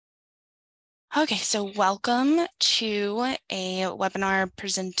Okay, so welcome to a webinar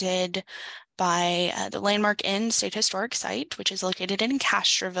presented by the Landmark Inn State Historic Site, which is located in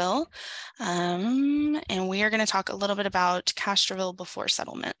Castroville. And we are going to talk a little bit about Castroville before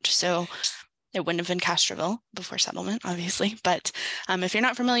settlement. So it wouldn't have been Castroville before settlement, obviously, but if you're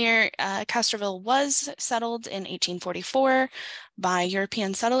not familiar, Castroville was settled in 1844 by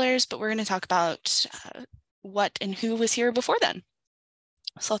European settlers, but we're going to talk about what and who was here before then.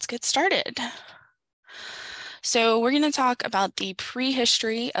 So let's get started. So we're going to talk about the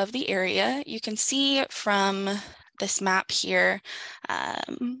prehistory of the area. You can see from this map here,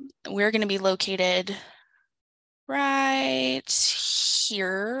 we're going to be located right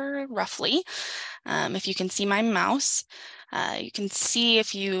here, roughly. If you can see my mouse, you can see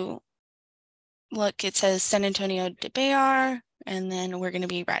if you look, it says San Antonio de Bayar, and then we're going to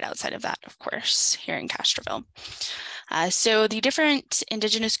be right outside of that, of course, here in Castroville. So the different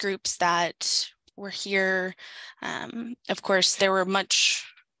indigenous groups that were here, of course, there were much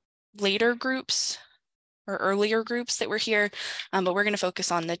later groups or earlier groups that were here, but we're going to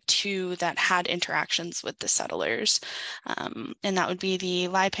focus on the two that had interactions with the settlers. And that would be the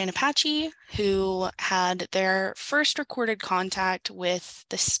Lipan Apache, who had their first recorded contact with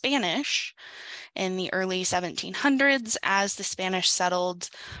the Spanish in the early 1700s as the Spanish settled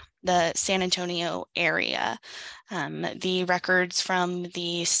the San Antonio area. The records from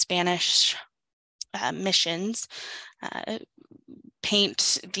the Spanish missions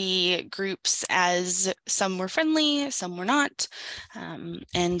paint the groups as some were friendly, some were not,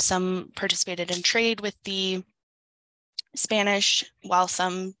 and some participated in trade with the Spanish, while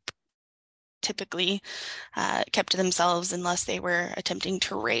some typically kept to themselves unless they were attempting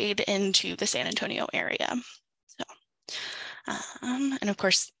to raid into the San Antonio area. So, and of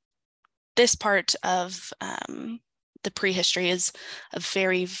course, this part of the prehistory is a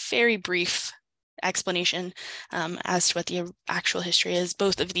very, very brief explanation as to what the actual history is.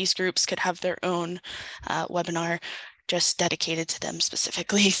 Both of these groups could have their own webinar just dedicated to them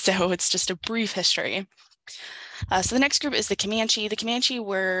specifically. So it's just a brief history. So the next group is the Comanche. The Comanche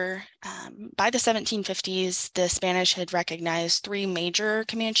were, by the 1750s, the Spanish had recognized three major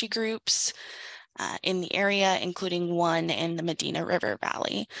Comanche groups in the area, including one in the Medina River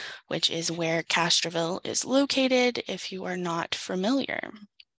Valley, which is where Castroville is located, if you are not familiar.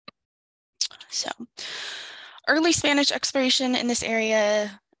 So, early Spanish exploration in this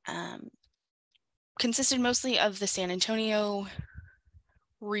area consisted mostly of the San Antonio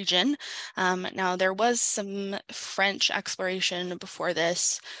region. Now, there was some French exploration before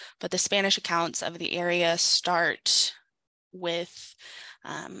this, but the Spanish accounts of the area start with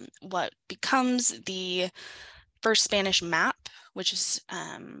what becomes the first Spanish map, which is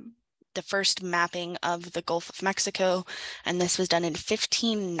the first mapping of the Gulf of Mexico, and this was done in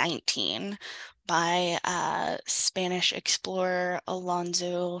 1519 by Spanish explorer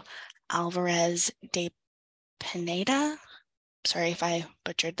Alonso Alvarez de Pineda. Sorry if I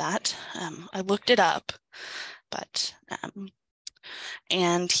butchered that. I looked it up, but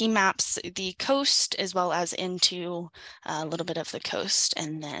and he maps the coast as well as into a little bit of the coast.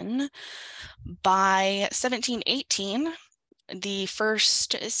 And then by 1718, the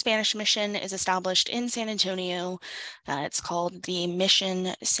first Spanish mission is established in San Antonio. It's called the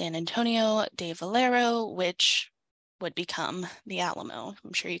Mission San Antonio de Valero, which would become the Alamo.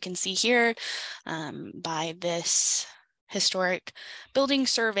 I'm sure you can see here by this historic building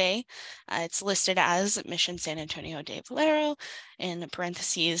survey, it's listed as Mission San Antonio de Valero, in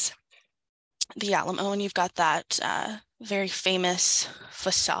parentheses, the Alamo, and you've got that very famous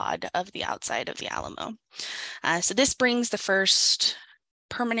facade of the outside of the Alamo. So this brings the first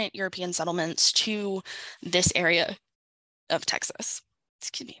permanent European settlements to this area of Texas.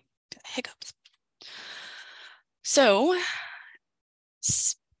 Excuse me, hiccups. So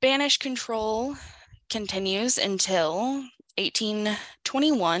Spanish control continues until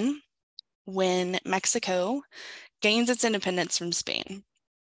 1821, when Mexico gains its independence from Spain.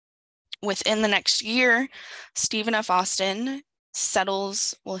 Within the next year, Stephen F. Austin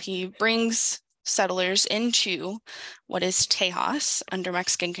settles, well, he brings settlers into what is Tejas under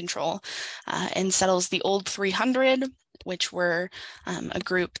Mexican control and settles the Old 300, which were a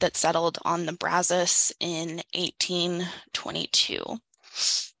group that settled on the Brazos in 1822.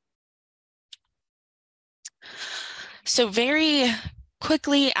 So very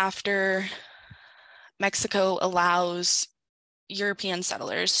quickly after Mexico allows European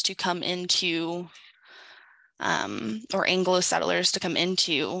settlers to come into, or Anglo settlers to come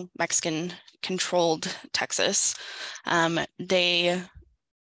into Mexican-controlled Texas, they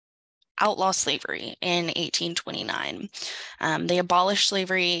outlaw slavery in 1829. They abolished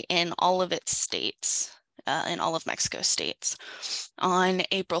slavery in all of its states, in all of Mexico's states. On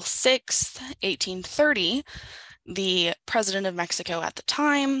April 6th, 1830, the president of Mexico at the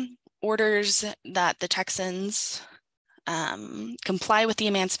time orders that the Texans comply with the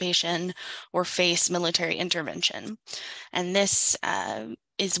emancipation or face military intervention. And this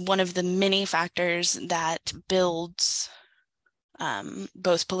is one of the many factors that builds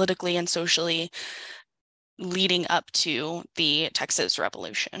both politically and socially leading up to the Texas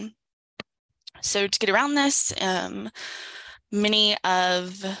Revolution. So to get around this, many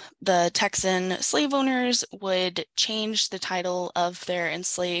of the Texan slave owners would change the title of their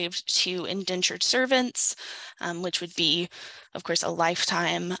enslaved to indentured servants, which would be, of course, a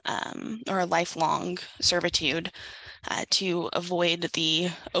lifetime or a lifelong servitude to avoid the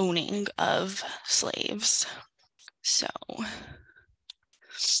owning of slaves.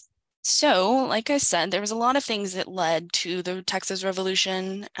 So, like I said, there was a lot of things that led to the Texas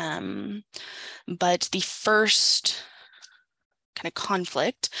Revolution, but the first kind of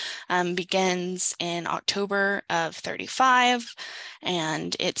conflict begins in October of 35,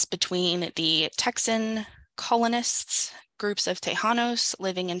 and it's between the Texan colonists, groups of Tejanos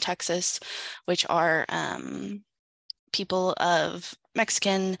living in Texas, which are people of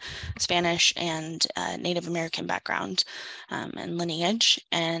Mexican, Spanish, and Native American background and lineage,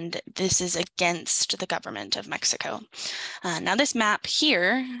 and this is against the government of Mexico. Now this map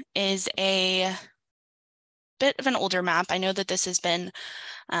here is a bit of an older map. I know that this has been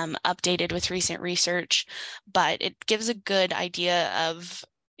updated with recent research, but it gives a good idea of,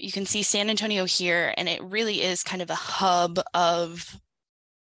 you can see San Antonio here, and it really is kind of a hub of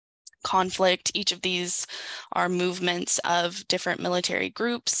conflict. Each of these are movements of different military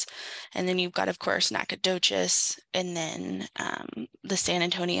groups. And then you've got, of course, Nacogdoches, and then the San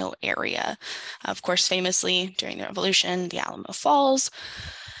Antonio area. Of course, famously during the Revolution, the Alamo Falls.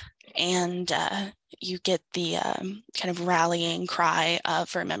 And you get the kind of rallying cry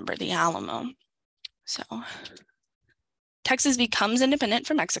of "Remember the Alamo." So Texas becomes independent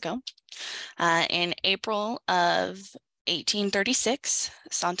from Mexico in April of 1836.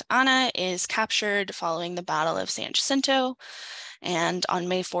 Santa Anna is captured following the Battle of San Jacinto, and on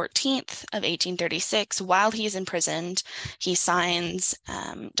May 14th of 1836, while he's imprisoned, he signs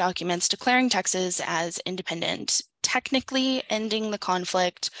documents declaring Texas as independent, technically ending the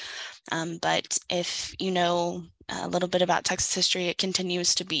conflict, but if you know a little bit about Texas history, it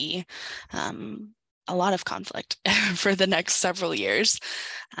continues to be a lot of conflict for the next several years.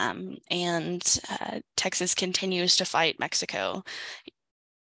 And Texas continues to fight Mexico.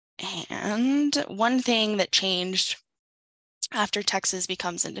 And one thing that changed after Texas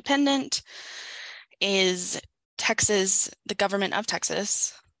becomes independent is Texas, the government of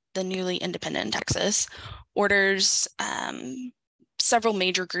Texas, the newly independent Texas, orders several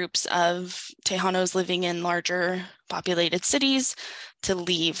major groups of Tejanos living in larger populated cities to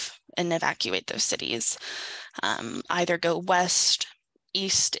leave and evacuate those cities, either go west,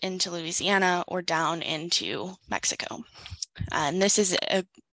 east into Louisiana, or down into Mexico. And this is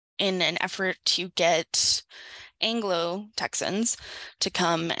in an effort to get Anglo-Texans to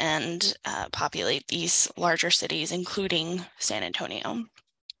come and populate these larger cities, including San Antonio.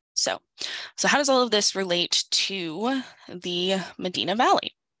 So how does all of this relate to the Medina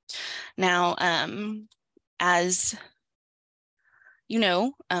Valley? Now, as you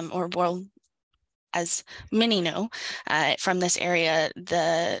know, or well, as many know from this area,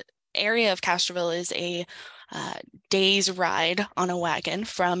 the area of Castroville is a day's ride on a wagon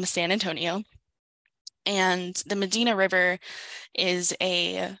from San Antonio. And the Medina River is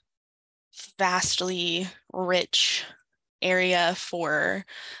a vastly rich area for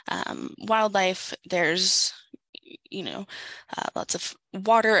wildlife. There's, lots of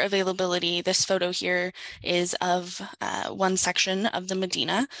water availability. This photo here is of one section of the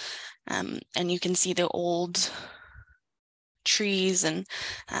Medina, and you can see the old trees and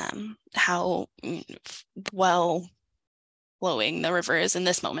how well flowing the river is in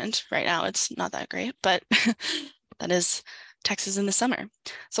this moment. Right now, it's not that great, but that is Texas in the summer.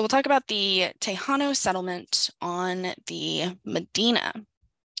 So we'll talk about the Tejano settlement on the Medina.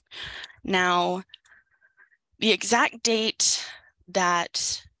 Now, the exact date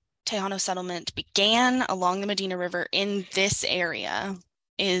that Tejano settlement began along the Medina River in this area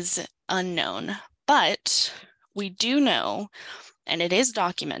is unknown, but we do know, and it is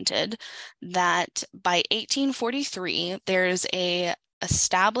documented, that by 1843, there's a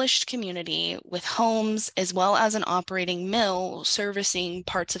established community with homes as well as an operating mill servicing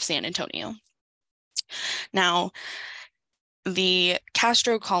parts of San Antonio. Now, the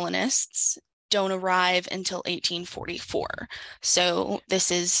Castro colonists don't arrive until 1844. So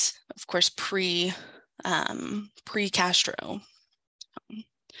this is, of course, pre-Castro.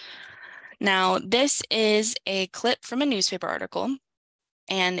 Now, this is a clip from a newspaper article,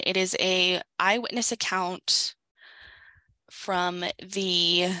 and it is a eyewitness account from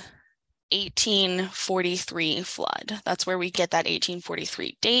the 1843 flood. That's where we get that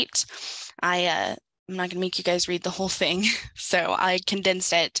 1843 date. I'm not going to make you guys read the whole thing, so I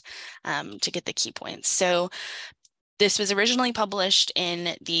condensed it to get the key points. So this was originally published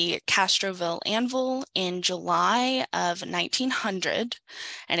in the Castroville Anvil in July of 1900,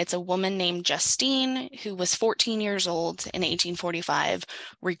 and it's a woman named Justine who was 14 years old in 1845,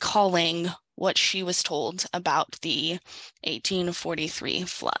 recalling what she was told about the 1843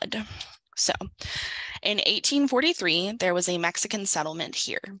 flood. So, in 1843, there was a Mexican settlement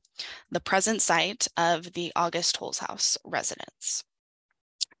here, the present site of the August Holzhaus residence.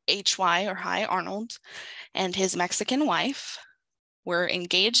 H.Y. or High Arnold and his Mexican wife were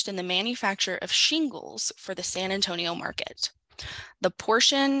engaged in the manufacture of shingles for the San Antonio market. That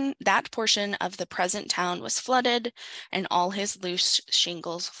portion of the present town was flooded, and all his loose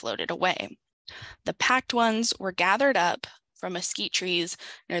shingles floated away. The packed ones were gathered up from mesquite trees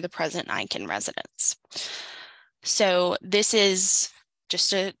near the present Nican residence. So this is,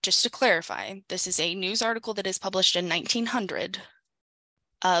 just to clarify, this is a news article that is published in 1900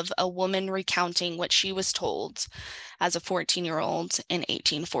 of a woman recounting what she was told as a 14-year-old in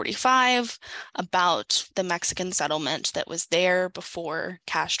 1845 about the Mexican settlement that was there before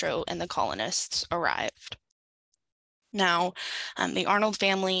Castro and the colonists arrived. Now, the Arnold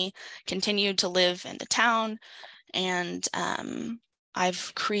family continued to live in the town, and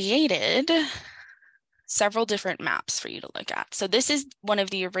I've created several different maps for you to look at. So this is one of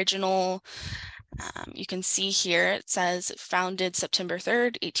the original. You can see here it says founded September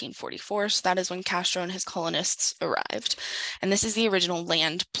 3rd, 1844. So that is when Castro and his colonists arrived. And this is the original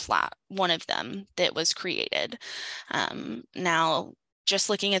land plat, one of them that was created. Now, just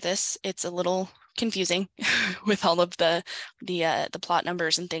looking at this, it's a little confusing with all of the plot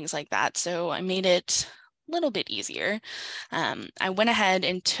numbers and things like that. So I made it a little bit easier. I went ahead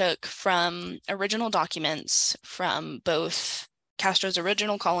and took from original documents from both Castro's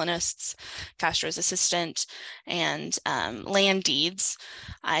original colonists, Castro's assistant, and land deeds.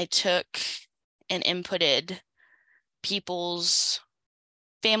 I took and inputted people's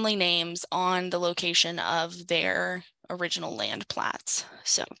family names on the location of their original land plats.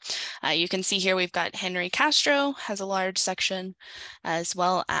 So you can see here we've got Henry Castro has a large section, as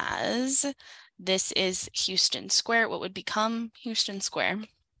well as this is Houston Square, what would become Houston Square.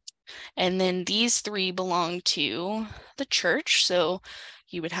 And then these three belong to the church. So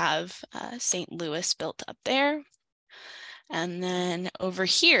you would have St. Louis built up there. And then over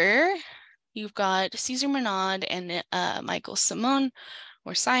here, you've got Caesar Menard and Michael Simon,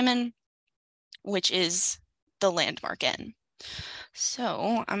 which is the Landmark Inn.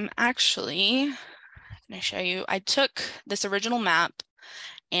 So I'm actually going to show you, I took this original map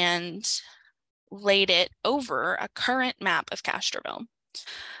and laid it over a current map of Castroville.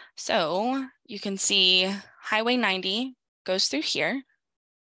 So you can see Highway 90 goes through here.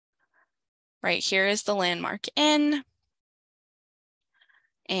 Right here is the Landmark Inn.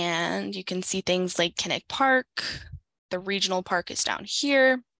 And you can see things like Kinnick Park. The regional park is down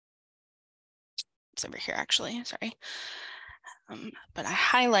here. It's over here, actually, sorry. But I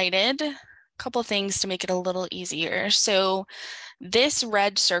highlighted a couple things to make it a little easier. So this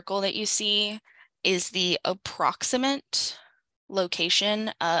red circle that you see is the approximate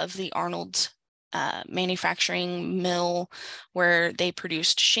location of the Arnold manufacturing mill where they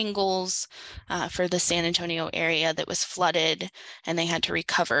produced shingles for the San Antonio area that was flooded, and they had to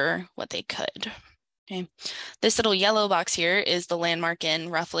recover what they could. Okay. This little yellow box here is the Landmark Inn,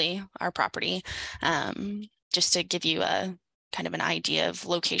 roughly our property, just to give you a kind of an idea of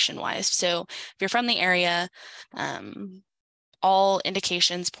location-wise. So if you're from the area, all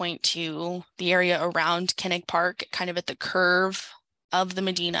indications point to the area around Kinnick Park, kind of at the curve of the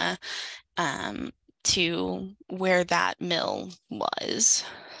Medina, to where that mill was.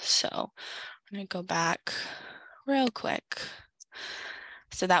 So I'm going to go back real quick.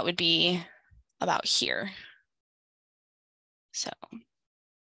 So that would be about here. So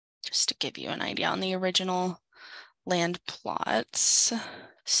just to give you an idea on the original land plots.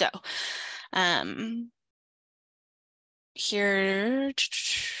 So here,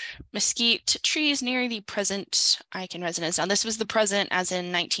 mesquite trees near the present Nican residence. Now this was the present as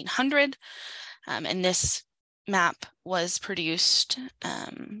in 1900, and this map was produced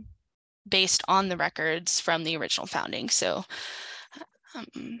based on the records from the original founding. So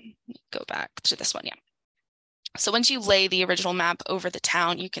go back to this one, yeah. So once you lay the original map over the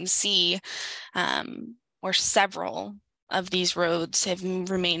town, you can see where several of these roads have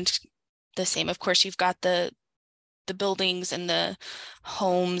remained the same. Of course, you've got the buildings and the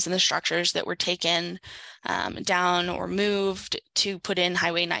homes and the structures that were taken down or moved to put in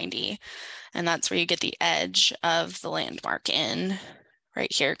Highway 90. And that's where you get the edge of the landmark in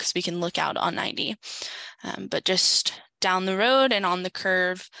right here, because we can look out on 90. But just down the road and on the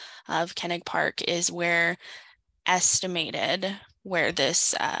curve of Kenneck Park is where estimated where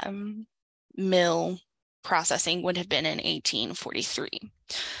this mill processing would have been in 1843.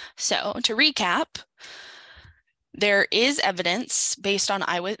 So to recap, there is evidence based on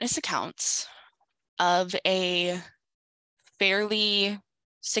eyewitness accounts of a fairly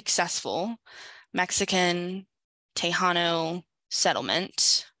successful Mexican Tejano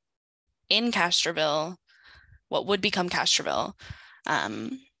settlement in Castroville, what would become Castroville.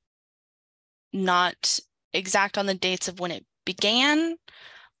 Not exact on the dates of when it began,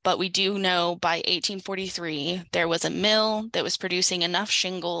 but we do know by 1843 there was a mill that was producing enough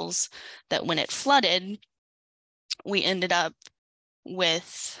shingles that when it flooded, we ended up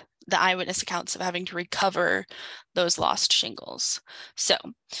with the eyewitness accounts of having to recover those lost shingles. So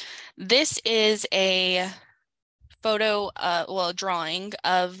this is a photo, a drawing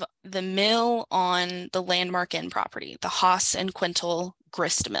of the mill on the Landmark Inn property, the Haas and Quintal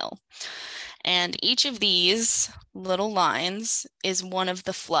grist mill. And each of these little lines is one of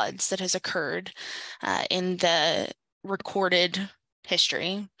the floods that has occurred in the recorded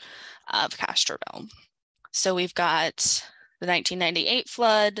history of Castroville. So we've got the 1998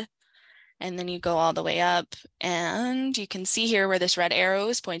 flood, and then you go all the way up, and you can see here where this red arrow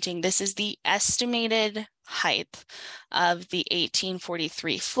is pointing. This is the estimated height of the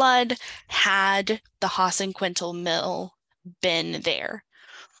 1843 flood had the Haas and Quintal mill been there.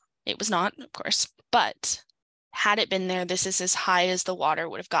 It was not, of course, but had it been there, this is as high as the water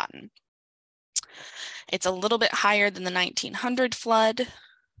would have gotten. It's a little bit higher than the 1900 flood,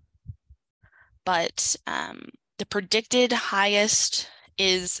 but the predicted highest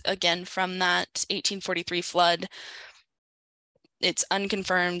is, again, from that 1843 flood. It's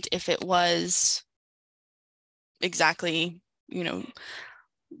unconfirmed if it was exactly,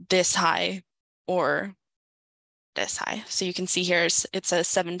 this high or this high. So you can see here it's a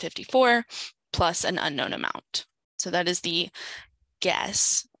 754 plus an unknown amount. So that is the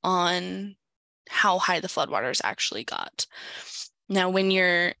guess on how high the floodwaters actually got. Now, when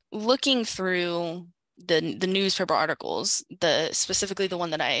you're looking through the newspaper articles, specifically the one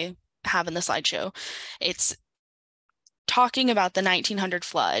that I have in the slideshow, it's talking about the 1900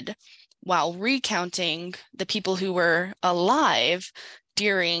 flood while recounting the people who were alive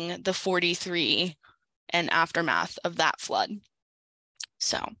during the 43 and aftermath of that flood.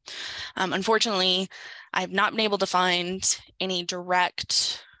 So, unfortunately, I have not been able to find any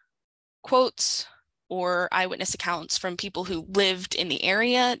direct quotes or eyewitness accounts from people who lived in the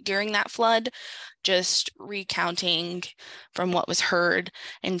area during that flood, just recounting from what was heard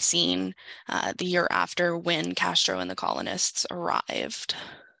and seen the year after when Castro and the colonists arrived.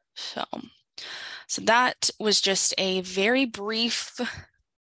 So that was just a very brief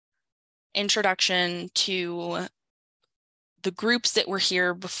introduction to the groups that were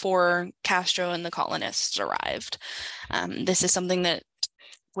here before Castro and the colonists arrived. This is something that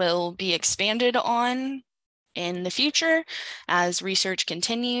will be expanded on in the future as research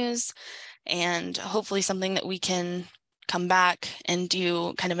continues, and hopefully something that we can come back and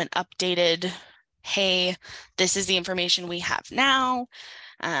do kind of an updated, hey, this is the information we have now,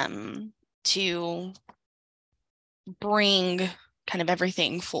 to bring kind of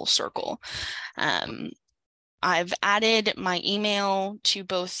everything full circle. I've added my email to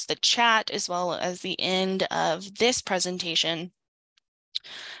both the chat as well as the end of this presentation,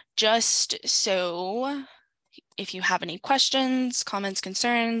 just so if you have any questions, comments,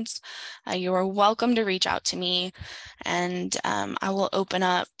 concerns, you are welcome to reach out to me, and I will open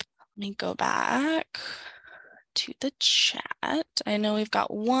up. Let me go back to the chat. I know we've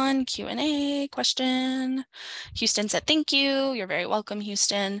got one Q&A question. Houston said, thank you. You're very welcome,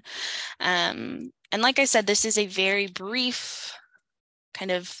 Houston. And like I said, this is a very brief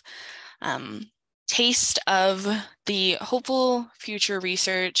kind of taste of the hopeful future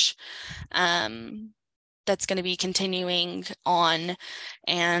research that's going to be continuing on.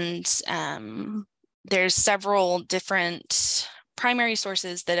 And there's several different primary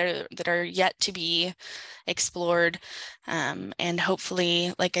sources that are yet to be explored. And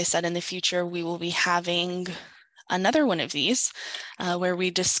hopefully, like I said, in the future, we will be having another one of these where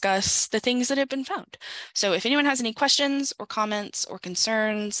we discuss the things that have been found. So if anyone has any questions or comments or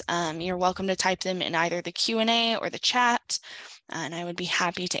concerns, you're welcome to type them in either the Q&A or the chat, and I would be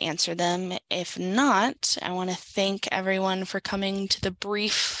happy to answer them. If not, I want to thank everyone for coming to the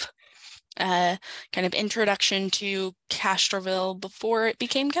brief kind of introduction to Castroville before it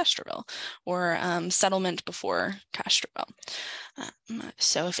became Castroville, or settlement before Castroville.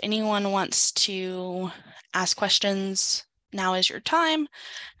 So if anyone wants to ask questions, now is your time,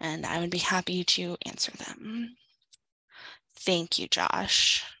 and I would be happy to answer them. Thank you,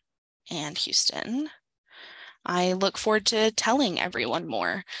 Josh and Houston. I look forward to telling everyone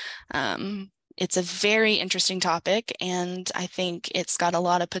more. It's a very interesting topic, and I think it's got a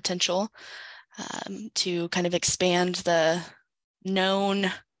lot of potential to kind of expand the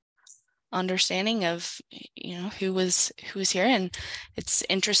known understanding of who was here. And it's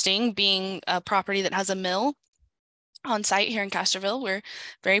interesting being a property that has a mill on site here in Castroville. We're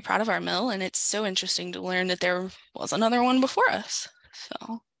very proud of our mill, and it's so interesting to learn that there was another one before us.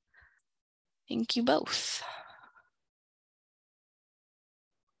 So thank you both.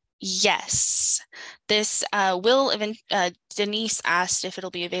 Yes, this Denise asked if it'll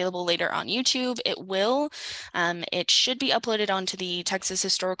be available later on YouTube. It will. It should be uploaded onto the Texas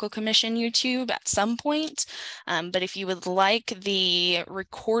Historical Commission YouTube at some point. But if you would like the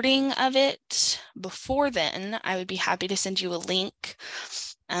recording of it before then, I would be happy to send you a link.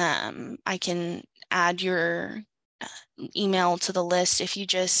 I can add your email to the list if you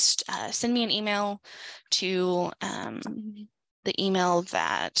just send me an email to the email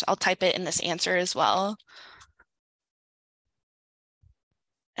that I'll type it in this answer as well.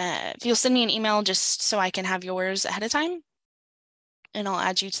 If you'll send me an email just so I can have yours ahead of time, and I'll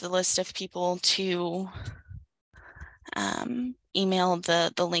add you to the list of people to email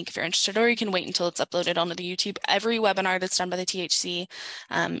the link if you're interested, or you can wait until it's uploaded onto the YouTube. Every webinar that's done by the THC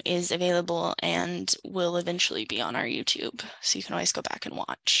is available and will eventually be on our YouTube, so you can always go back and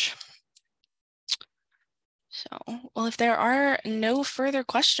watch. So, well, if there are no further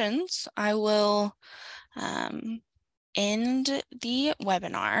questions, I will end the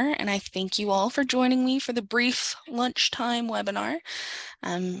webinar, and I thank you all for joining me for the brief lunchtime webinar.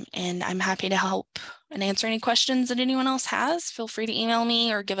 And I'm happy to help and answer any questions that anyone else has. Feel free to email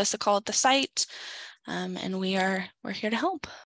me or give us a call at the site, and we're here to help.